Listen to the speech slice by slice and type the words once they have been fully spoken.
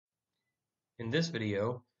In this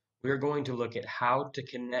video, we are going to look at how to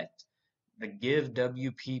connect the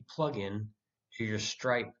GiveWP plugin to your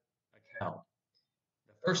Stripe account.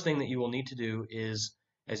 The first thing that you will need to do is,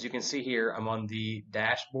 as you can see here, I'm on the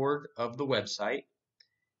dashboard of the website.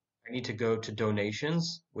 I need to go to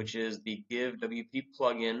Donations, which is the GiveWP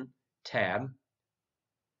plugin tab.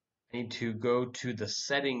 I need to go to the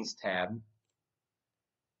Settings tab,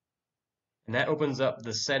 and that opens up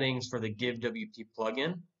the settings for the GiveWP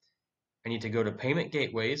plugin. I need to go to Payment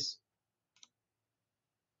Gateways,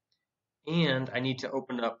 and I need to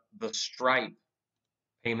open up the Stripe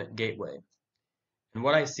payment gateway. And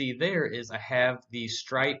what I see there is I have the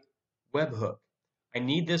Stripe webhook. I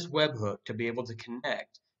need this webhook to be able to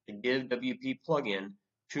connect the GiveWP plugin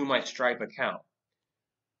to my Stripe account.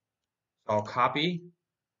 So I'll copy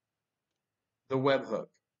the webhook.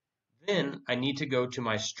 Then I need to go to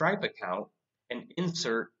my Stripe account and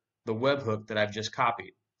insert the webhook that I've just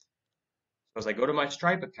copied. So as I go to my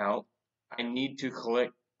Stripe account, I need to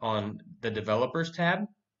click on the Developers tab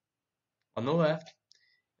on the left.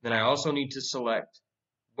 Then I also need to select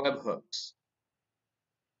webhooks.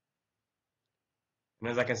 And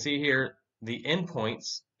as I can see here, the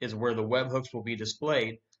endpoints is where the webhooks will be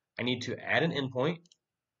displayed. I need to add an endpoint.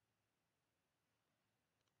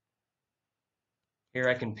 Here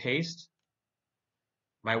I can paste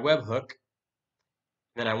my webhook.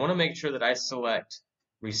 Then I want to make sure that I select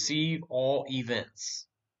Receive All Events.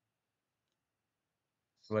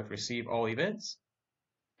 Select Receive All Events,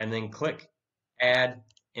 and then click Add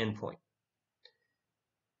Endpoint.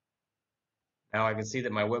 Now I can see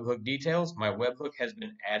that my webhook details, my webhook has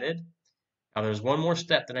been added. Now there's one more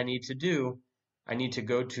step that I need to do. I need to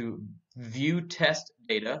go to View Test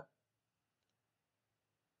Data.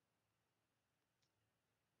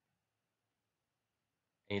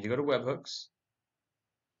 I need to go to webhooks.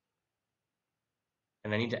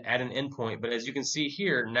 And I need to add an endpoint. But as you can see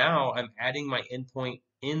here, now I'm adding my endpoint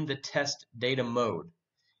in the test data mode.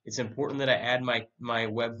 It's important that I add my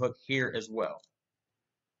webhook here as well.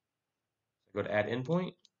 Go to Add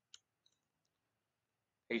Endpoint,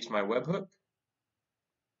 paste my webhook,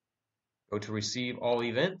 go to Receive All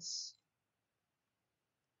Events,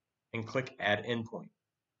 and click Add Endpoint.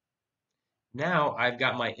 Now I've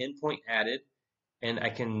got my endpoint added, and I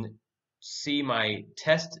can see my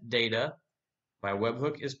test data. My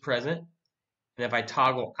webhook is present, and if I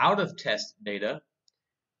toggle out of test data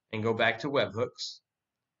and go back to webhooks,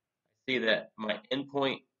 I see that my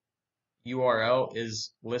endpoint URL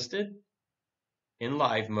is listed in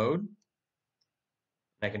live mode.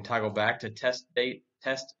 I can toggle back to test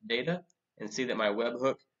data and see that my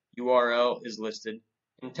webhook URL is listed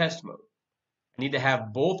in test mode. I need to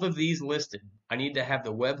have both of these listed. I need to have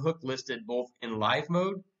the webhook listed both in live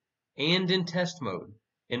mode and in test mode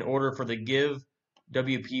in order for the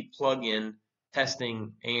GiveWP plugin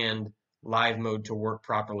testing and live mode to work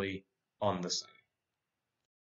properly on the site.